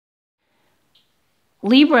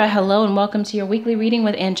Libra, hello and welcome to your weekly reading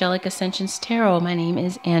with Angelic Ascensions Tarot. My name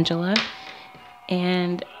is Angela,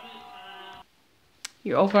 and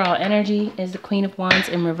your overall energy is the Queen of Wands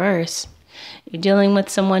in reverse. You're dealing with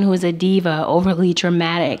someone who is a diva, overly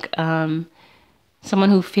dramatic, someone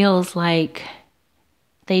who feels like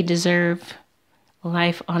they deserve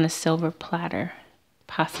life on a silver platter,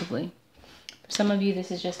 possibly. For some of you, this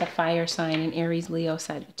is just a fire sign in Aries, Leo,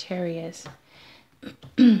 Sagittarius.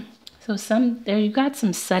 So you've got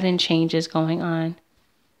some sudden changes going on.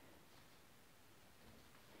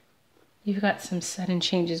 You've got some sudden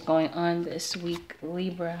changes going on this week,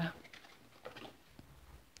 Libra.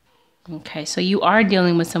 Okay, so you are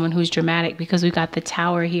dealing with someone who's dramatic because we've got the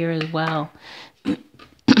Tower here as well.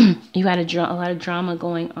 You've got a lot of drama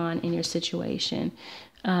going on in your situation.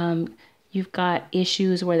 You've got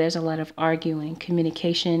issues where there's a lot of arguing.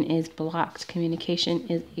 Communication is blocked. Communication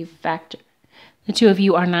is a factor. The two of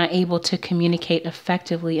you are not able to communicate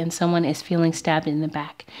effectively, and someone is feeling stabbed in the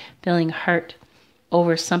back, feeling hurt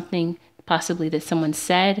over something possibly that someone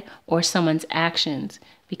said or someone's actions,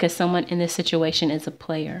 because someone in this situation is a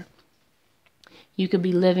player. You could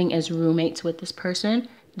be living as roommates with this person.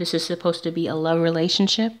 This is supposed to be a love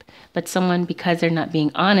relationship, but someone, because they're not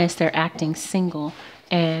being honest, they're acting single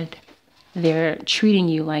and they're treating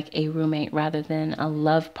you like a roommate rather than a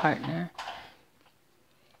love partner.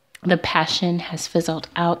 The passion has fizzled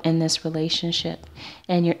out in this relationship,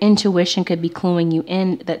 and your intuition could be cluing you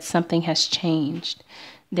in that something has changed.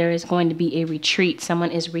 There is going to be a retreat.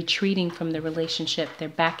 Someone is retreating from the relationship. They're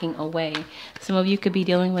backing away. Some of you could be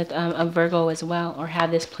dealing with a Virgo as well, or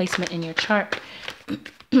have this placement in your chart.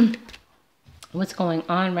 What's going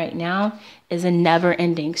on right now is a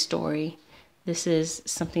never-ending story. This is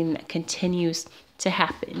something that continues to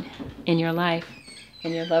happen in your life,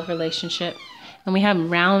 in your love relationship. And we have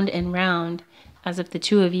round and round, as if the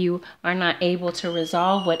two of you are not able to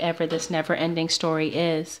resolve whatever this never-ending story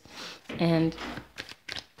is. And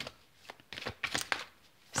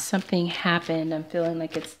something happened. I'm feeling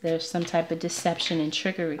like there's some type of deception and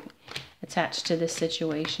trickery attached to this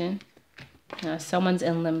situation. Someone's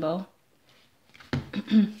in limbo.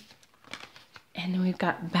 And then we've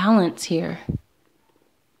got balance here.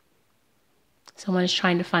 Someone is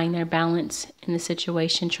trying to find their balance in the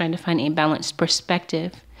situation, trying to find a balanced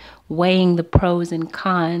perspective, weighing the pros and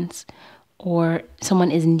cons, or someone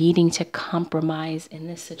is needing to compromise in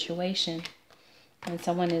this situation. And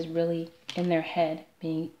someone is really in their head,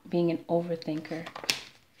 being an overthinker.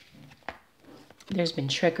 There's been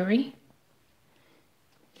trickery.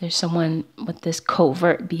 There's someone with this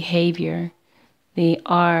covert behavior. They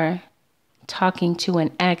are talking to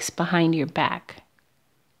an ex behind your back.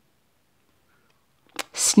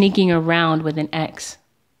 Sneaking around with an ex.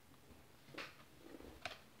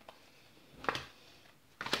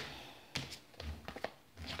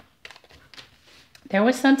 There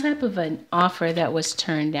was some type of an offer that was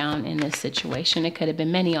turned down in this situation. It could have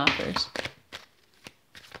been many offers.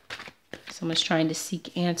 Someone's trying to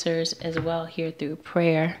seek answers as well here through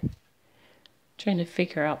prayer. Trying to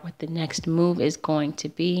figure out what the next move is going to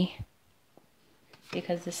be,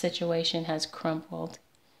 because the situation has crumbled.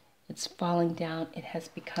 It's falling down. It has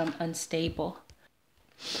become unstable.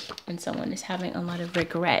 And someone is having a lot of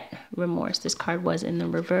regret, remorse. This card was in the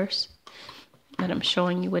reverse, but I'm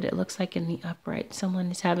showing you what it looks like in the upright. Someone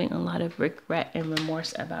is having a lot of regret and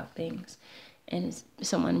remorse about things. And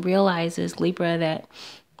someone realizes, Libra, that,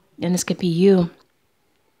 and this could be you,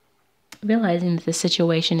 realizing that the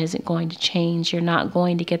situation isn't going to change. You're not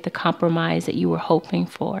going to get the compromise that you were hoping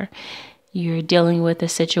for. You're dealing with a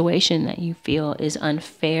situation that you feel is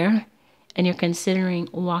unfair, and you're considering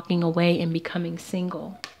walking away and becoming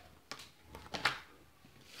single.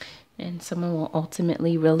 And someone will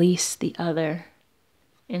ultimately release the other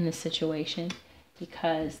in the situation,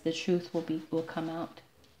 because the truth will come out.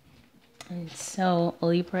 And so,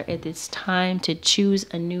 Libra, it is time to choose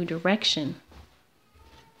a new direction.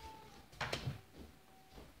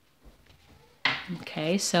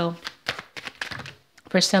 Okay, so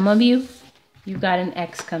for some of you, you've got an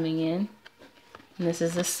ex coming in, and this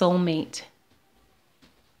is a soulmate.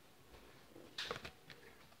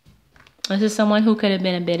 This is someone who could have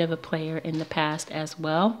been a bit of a player in the past as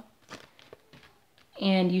well.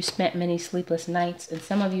 And you spent many sleepless nights, and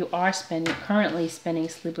some of you are currently spending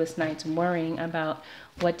sleepless nights worrying about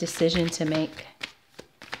what decision to make,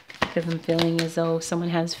 because I'm feeling as though someone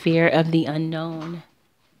has fear of the unknown.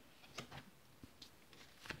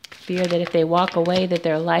 Fear that if they walk away, that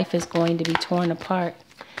their life is going to be torn apart.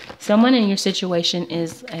 Someone in your situation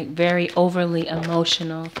is like very overly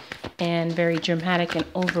emotional and very dramatic and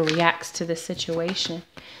overreacts to the situation.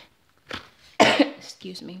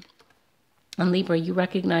 Excuse me. And Libra, you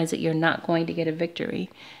recognize that you're not going to get a victory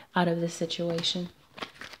out of this situation.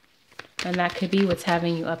 And that could be what's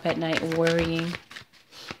having you up at night worrying.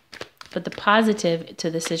 But the positive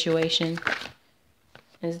to the situation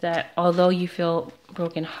is that although you feel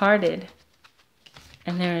brokenhearted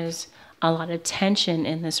and there's a lot of tension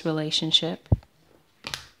in this relationship,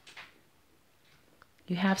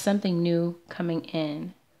 you have something new coming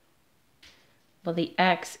in. Well, the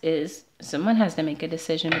X is someone has to make a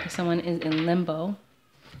decision because someone is in limbo.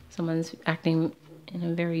 Someone's acting in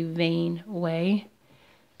a very vain way.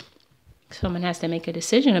 Someone has to make a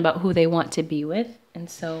decision about who they want to be with. And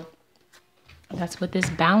so that's what this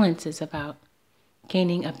balance is about.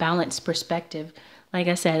 Gaining a balanced perspective. Like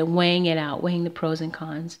I said, weighing it out, weighing the pros and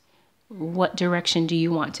cons. What direction do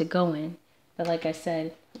you want to go in? But like I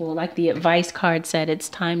said, well, like the advice card said, it's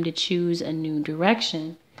time to choose a new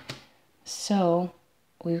direction. So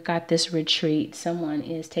we've got this retreat. Someone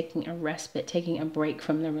is taking a respite, taking a break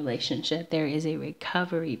from the relationship. There is a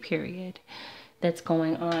recovery period that's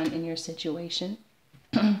going on in your situation.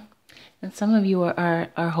 And some of you are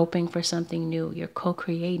hoping for something new. You're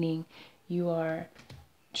co-creating. You are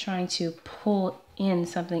trying to pull in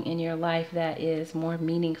something in your life that is more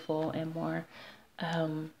meaningful and more,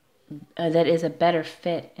 that is a better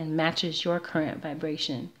fit and matches your current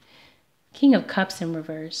vibration. King of Cups in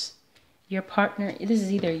reverse. Your partner, this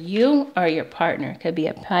is either you or your partner. It could be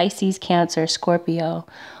a Pisces, Cancer, Scorpio,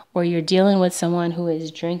 or you're dealing with someone who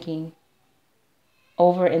is drinking,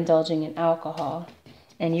 overindulging in alcohol,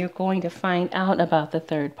 and you're going to find out about the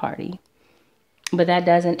third party. But that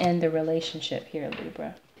doesn't end the relationship here,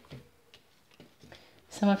 Libra.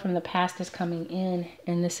 Someone from the past is coming in,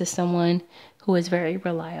 and this is someone who is very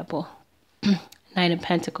reliable. Knight of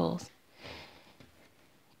Pentacles.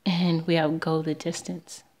 And we have go the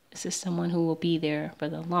distance. This is someone who will be there for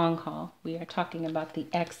the long haul. We are talking about the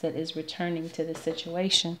ex that is returning to the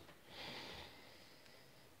situation.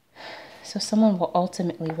 So someone will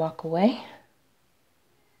ultimately walk away.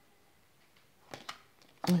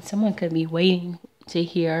 And someone could be waiting to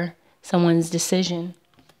hear someone's decision.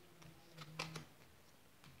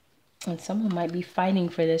 And someone might be fighting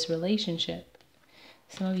for this relationship.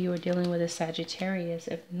 Some of you are dealing with a Sagittarius.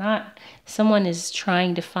 If not, someone is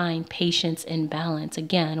trying to find patience and balance.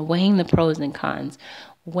 Again, weighing the pros and cons.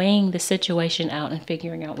 Weighing the situation out and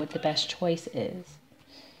figuring out what the best choice is.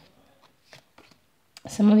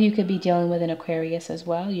 Some of you could be dealing with an Aquarius as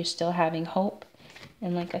well. You're still having hope.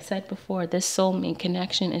 And like I said before, this soulmate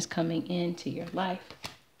connection is coming into your life.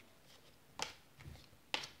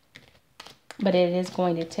 But it is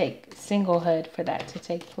going to take singlehood for that to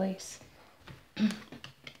take place.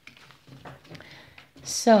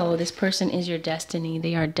 So this person is your destiny.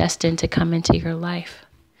 They are destined to come into your life.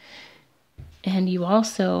 And you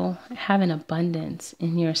also have an abundance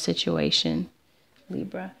in your situation,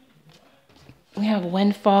 Libra. We have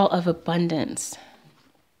windfall of abundance.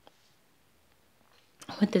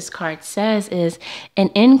 What this card says is an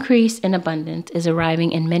increase in abundance is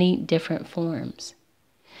arriving in many different forms.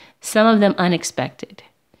 Some of them unexpected.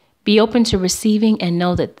 Be open to receiving and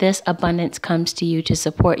know that this abundance comes to you to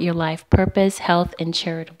support your life purpose, health, and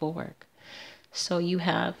charitable work. So you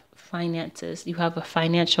have finances. You have a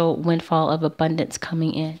financial windfall of abundance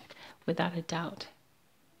coming in, without a doubt.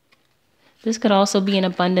 This could also be an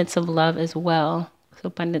abundance of love as well. So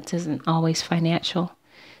abundance isn't always financial.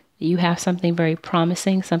 You have something very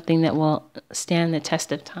promising, something that will stand the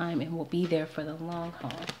test of time and will be there for the long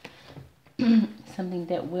haul. Something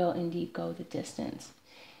that will indeed go the distance.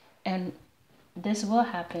 And this will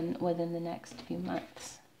happen within the next few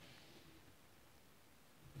months.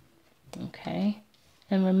 Okay?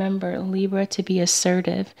 And remember, Libra, to be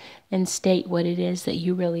assertive and state what it is that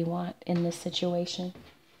you really want in this situation.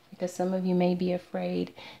 Because some of you may be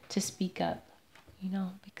afraid to speak up,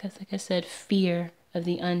 because like I said, fear of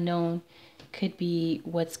the unknown could be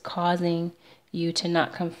what's causing you to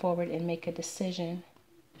not come forward and make a decision.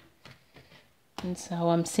 And so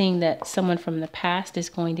I'm seeing that someone from the past is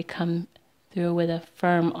going to come through with a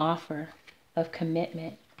firm offer of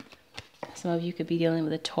commitment. Some of you could be dealing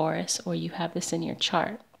with a Taurus, or you have this in your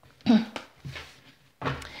chart.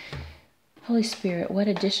 Holy Spirit, what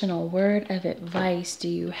additional word of advice do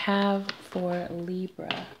you have for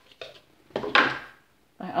Libra?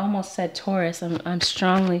 I almost said Taurus. I'm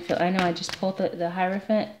strongly I know I just pulled the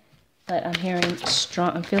Hierophant, but I'm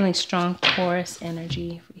feeling strong Taurus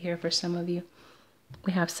energy here for some of you.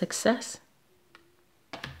 We have success.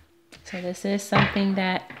 So this is something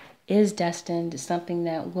that is destined, something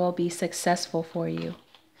that will be successful for you.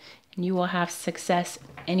 And you will have success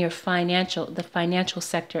in the financial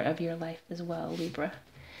sector of your life as well, Libra.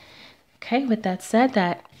 Okay, with that said,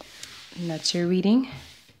 that And that's your reading.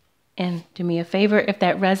 And do me a favor, if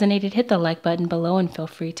that resonated, hit the like button below and feel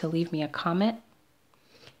free to leave me a comment.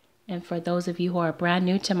 And for those of you who are brand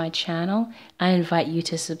new to my channel, I invite you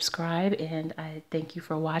to subscribe, and I thank you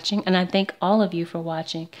for watching. And I thank all of you for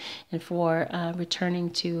watching and for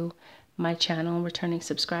returning to my channel, returning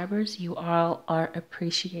subscribers. You all are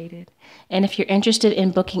appreciated. And if you're interested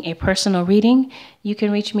in booking a personal reading, you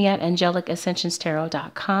can reach me at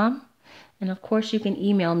angelicascensionstarot.com. And of course, you can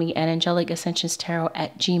email me at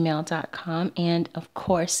angelicascensionstarot@gmail.com. And of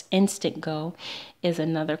course, Instant Go is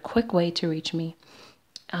another quick way to reach me.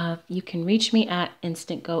 You can reach me at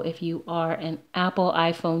Instant Go if you are an Apple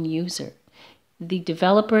iPhone user. The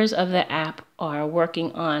developers of the app are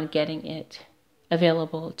working on getting it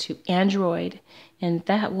available to Android, and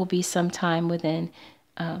that will be sometime within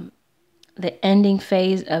the ending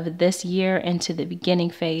phase of this year into the beginning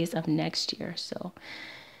phase of next year. So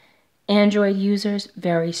Android users,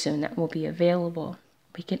 very soon that will be available.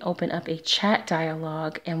 We can open up a chat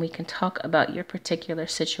dialogue and we can talk about your particular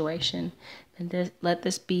situation. And let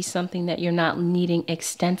this be something that you're not needing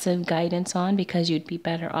extensive guidance on, because you'd be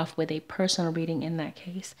better off with a personal reading in that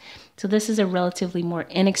case. So this is a relatively more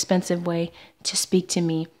inexpensive way to speak to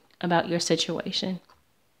me about your situation.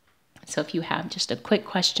 So if you have just a quick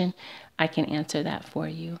question, I can answer that for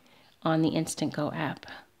you on the Instant Go app.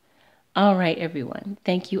 All right, everyone.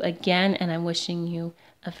 Thank you again, and I'm wishing you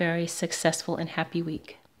a very successful and happy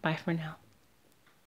week. Bye for now.